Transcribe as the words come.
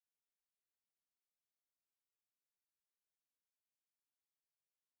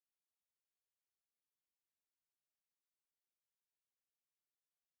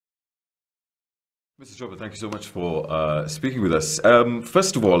Mr. Chopra, thank you so much for speaking with us.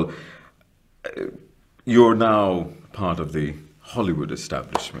 First of all, you're now part of the Hollywood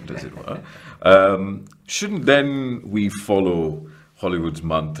establishment, as it were. Shouldn't then we follow Hollywood's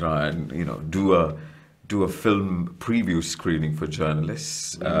mantra and do a film preview screening for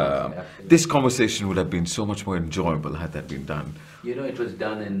journalists? This conversation would have been so much more enjoyable had that been done. You know, it was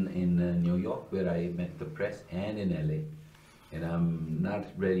done in New York, where I met the press, and in LA. And I'm not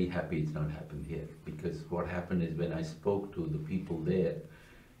very happy it's not happened here, because what happened is when I spoke to the people there,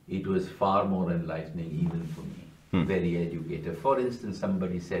 it was far more enlightening even for me, very educative. For instance,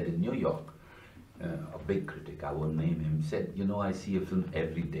 somebody said in New York, a big critic, I won't name him, said, you know, I see a film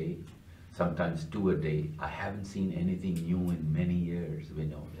every day, sometimes 2 a day. I haven't seen anything new in many years,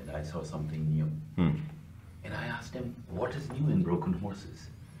 Vinod, and I saw something new. And I asked him, what is new in Broken Horses?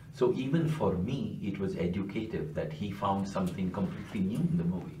 So even for me, it was educative that he found something completely new in the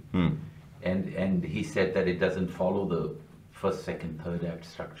movie. And he said that it doesn't follow the first, second, third act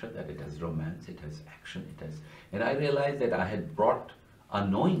structure, that it has romance, it has action, it has... And I realized that I had brought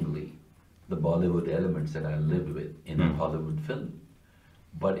unknowingly the Bollywood elements that I lived with in a Hollywood film.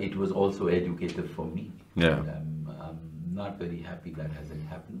 But it was also educative for me. Yeah. And I'm not very happy that hasn't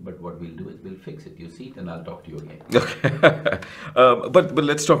happened, but what we'll do is we'll fix it. You see it and I'll talk to you again. Okay. But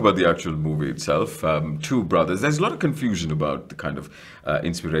let's talk about the actual movie itself. Two brothers. There's a lot of confusion about the kind of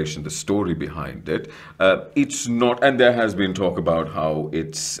inspiration, the story behind it. It's not, and there has been talk about how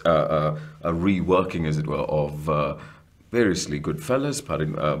it's a reworking, as it were, of variously Goodfellas,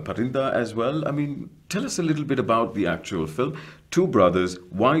 Parinda as well. I mean, tell us a little bit about the actual film. Two brothers,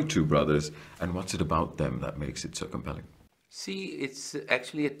 why two brothers, and what's it about them that makes it so compelling? See, it's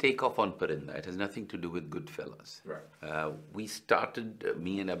actually a takeoff on Parinda. It has nothing to do with Goodfellas. Right. We started,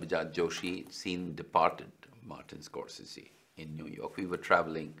 me and Abhijat Joshi, seen Departed, Martin Scorsese, in New York. We were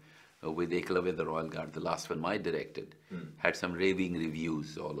traveling with Eklavya the Royal Guard, the last film I directed, had some raving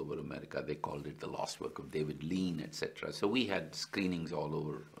reviews all over America. They called it the lost work of David Lean, etc. So we had screenings all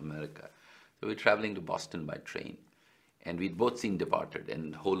over America. So we were traveling to Boston by train. And we'd both seen Departed,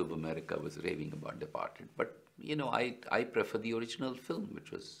 and the whole of America was raving about Departed. But, you know, I prefer the original film, which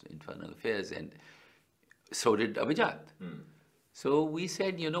was Infernal Affairs, and so did Abhijat. So we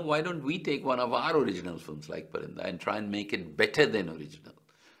said, you know, why don't we take one of our original films like Parinda and try and make it better than original?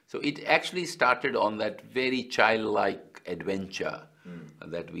 So it actually started on that very childlike adventure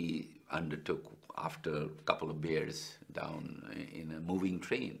that we undertook after a couple of beers down in a moving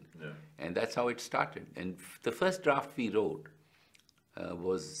train. Yeah. And that's how it started. And the first draft we wrote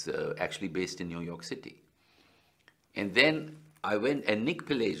was actually based in New York City. And then I went, and Nick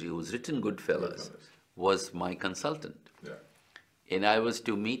Pileggi, who's written Goodfellas, was my consultant. Yeah. And I was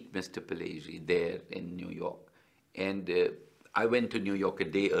to meet Mr. Pileggi there in New York. And I went to New York a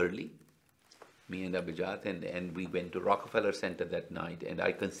day early, me and Abhijat, and we went to Rockefeller Center that night, and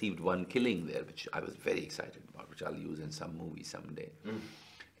I conceived one killing there, which I was very excited about, which I'll use in some movie someday.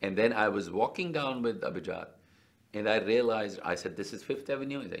 And then I was walking down with Abhijat, and I realized, I said, this is 5th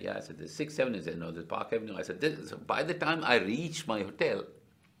Avenue? He said, yeah. I said, this is 6th Avenue? He said, no, this is Park Avenue. I said, this. So by the time I reached my hotel,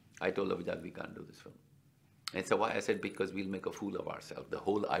 I told Abhijat, we can't do this film. And so why? I said, because we'll make a fool of ourselves. The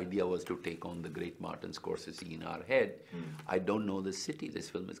whole idea was to take on the great Martin Scorsese in our head. I don't know the city. This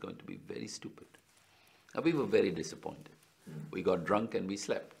film is going to be very stupid. And we were very disappointed. We got drunk and we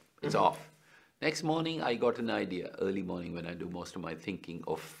slept. It's off. Next morning, I got an idea, early morning when I do most of my thinking,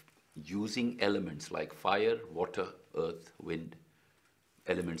 of using elements like fire, water, earth, wind,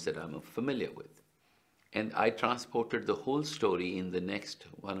 elements that I'm familiar with. And I transported the whole story in the next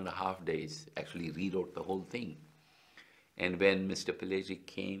 1.5 days, actually rewrote the whole thing. And when Mr. Pileggi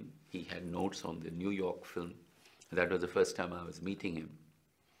came, he had notes on the New York film. That was the first time I was meeting him.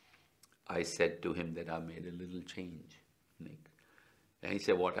 I said to him that I made a little change, Nick. And he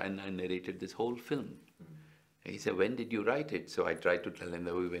said, what? And I narrated this whole film. And he said, when did you write it? So I tried to tell him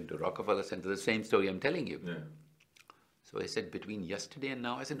that we went to Rockefeller Center, the same story I'm telling you. Yeah. So I said, between yesterday and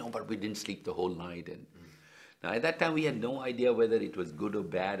now? I said, no, but we didn't sleep the whole night. And now at that time, we had no idea whether it was good or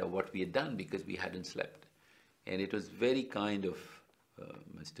bad or what we had done, because we hadn't slept. And it was very kind of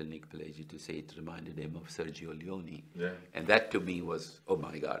Mr. Nick Pileggi to say it reminded him of Sergio Leone. Yeah. And that to me was, oh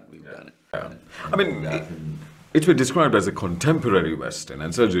my God, we've done it. Yeah. I mean, it's been described as a contemporary Western,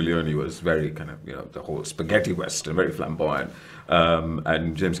 and Sergio Leone was very kind of, the whole spaghetti Western, very flamboyant.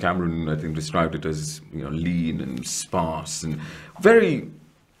 And James Cameron, I think, described it as, lean and sparse and very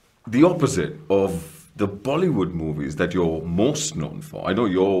the opposite of the Bollywood movies that you're most known for. I know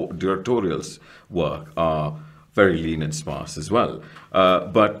your directorial work are very lean and sparse as well.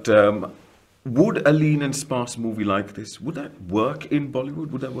 But Would a lean and sparse movie like this, would that work in Bollywood?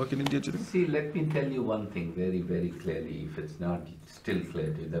 Would that work in India, do you think? See, let me tell you one thing very, very clearly, if it's not still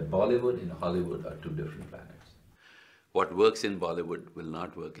clear to you, that Bollywood and Hollywood are two different planets. What works in Bollywood will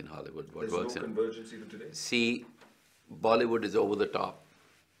not work in Hollywood. There's no convergence even today? See, Bollywood is over the top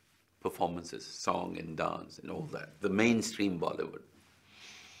performances, song and dance and all that, the mainstream Bollywood.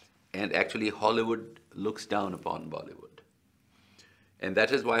 And actually Hollywood looks down upon Bollywood. And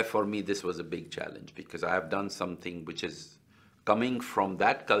that is why for me this was a big challenge, because I have done something which is coming from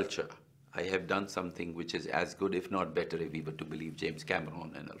that culture. I have done something which is as good, if not better, if we were to believe James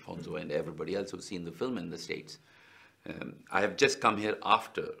Cameron and Alfonso and everybody else who's seen the film in the States. I have just come here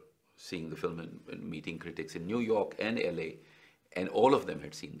after seeing the film and meeting critics in New York and LA, and all of them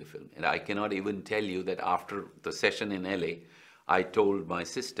had seen the film. And I cannot even tell you that after the session in LA, I told my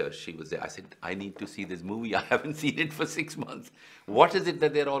sister, she was there, I said, I need to see this movie. I haven't seen it for 6 months. What is it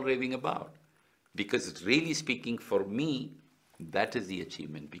that they're all raving about? Because really speaking, for me, that is the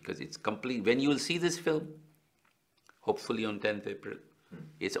achievement, because it's complete. When you will see this film, hopefully on 10th April,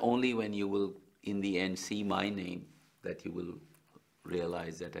 it's only when you will, in the end, see my name that you will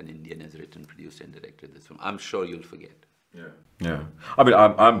realize that an Indian has written, produced and directed this film. I'm sure you'll forget. Yeah, yeah. I mean,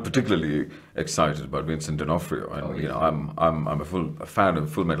 I'm particularly excited about Vincent D'Onofrio, and you know, I'm a fan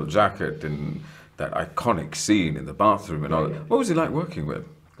of Full Metal Jacket and that iconic scene in the bathroom and all. Yeah. What was it like working with?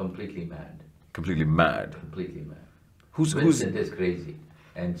 Completely mad. Completely mad. Completely mad. Vincent is crazy,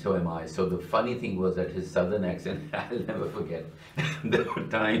 and so am I. So the funny thing was that his southern accent, I'll never forget. There were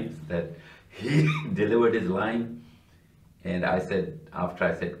times that he delivered his line. And I said, after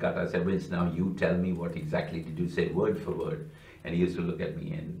I said cut, I said, Vince, now you tell me what exactly did you say word for word. And he used to look at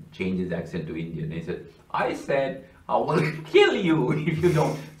me and change his accent to Indian. And he said, I said, I will kill you if you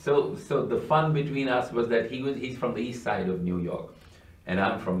don't. So the fun between us was that he's from the east side of New York. And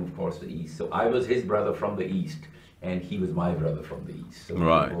I'm from, of course, the east. So I was his brother from the east. And he was my brother from the east. So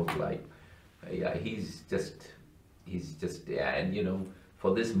right. We both like, yeah, he's just, yeah, and you know,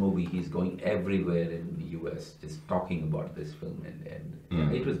 for this movie, he's going everywhere in the US, just talking about this film, and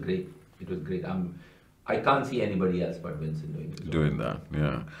yeah, it was great. It was great. I can't see anybody else but Vincent doing it. Doing that,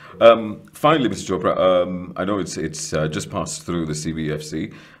 yeah. Finally, Mr. Chopra, I know it's just passed through the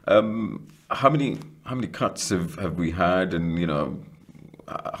CBFC. How many cuts have we had, and you know,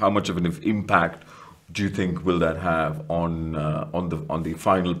 how much of an impact do you think will that have on the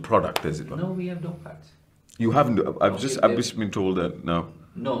final product, as it were? No, we have no cuts. You haven't. I've just been told that no.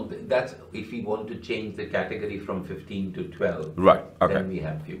 No, that's if we want to change the category from 15 to 12. Right. Okay. Then we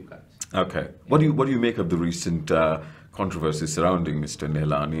have few cuts. Okay. What do you make of the recent controversy surrounding Mr.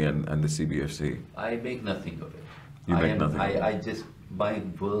 Nehlani and the CBFC? I make nothing of it. You make nothing. I just, my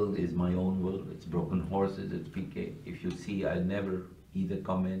world is my own world. It's broken horses. It's PK. If you see, I never either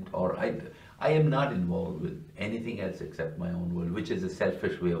comment or I am not involved with anything else except my own world, which is a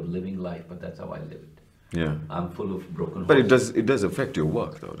selfish way of living life. But that's how I live it. Yeah. I'm full of broken But horses. it does affect your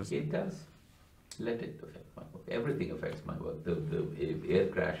work, though, doesn't it? It does. Let it affect my work. Everything affects my work. The air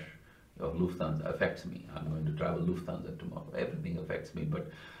crash of Lufthansa affects me. I'm going to travel Lufthansa tomorrow. Everything affects me.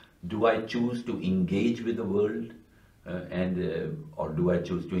 But do I choose to engage with the world, or do I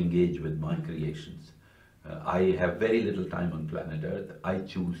choose to engage with my creations? I have very little time on planet Earth. I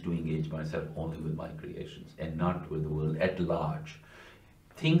choose to engage myself only with my creations and not with the world at large.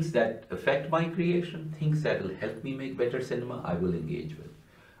 Things that affect my creation, things that will help me make better cinema, I will engage with.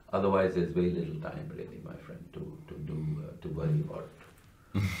 Otherwise, there's very little time, really, my friend, to worry about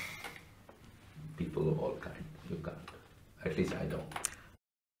people of all kinds. You can't. At least I don't.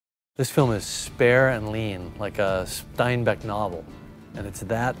 This film is spare and lean, like a Steinbeck novel, and it's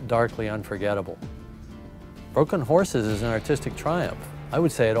that darkly unforgettable. Broken Horses is an artistic triumph. I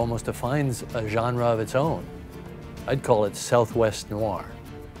would say it almost defines a genre of its own. I'd call it Southwest noir.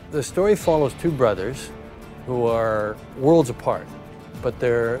 The story follows two brothers who are worlds apart, but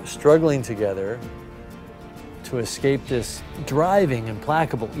they're struggling together to escape this driving,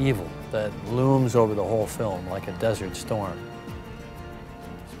 implacable evil that looms over the whole film like a desert storm.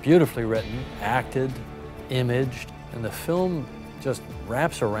 It's beautifully written, acted, imaged, and the film just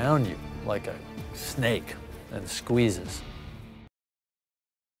wraps around you like a snake and squeezes.